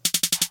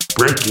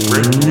Breaking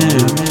news.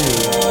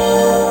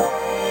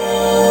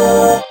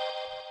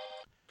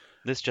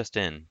 This just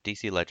in,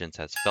 DC Legends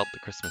has felt the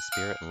Christmas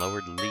spirit and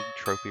lowered league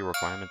trophy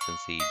requirements in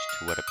Siege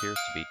to what appears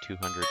to be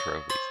 200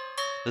 trophies.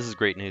 This is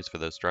great news for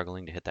those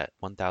struggling to hit that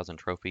 1,000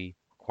 trophy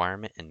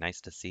requirement, and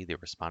nice to see they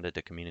responded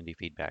to community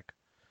feedback.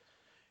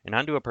 And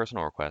on to a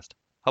personal request.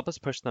 Help us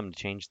push them to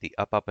change the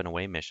up and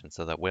away mission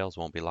so that whales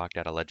won't be locked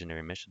out of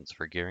legendary missions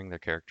for gearing their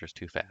characters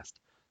too fast.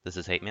 This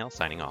is Hate Mail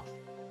signing off.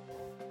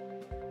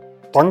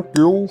 Thank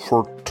you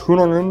for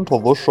tuning in to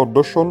this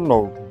edition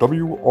of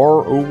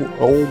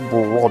WROL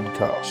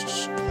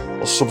Broadcasts,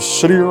 a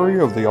subsidiary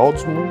of the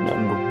Oddsman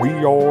and We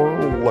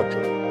Are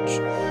Legends.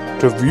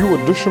 To view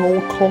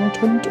additional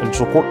content and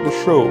support the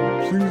show,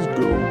 please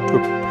go to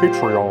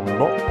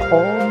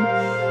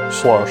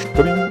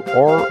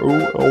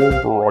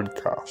patreon.com/WROL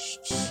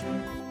Broadcasts.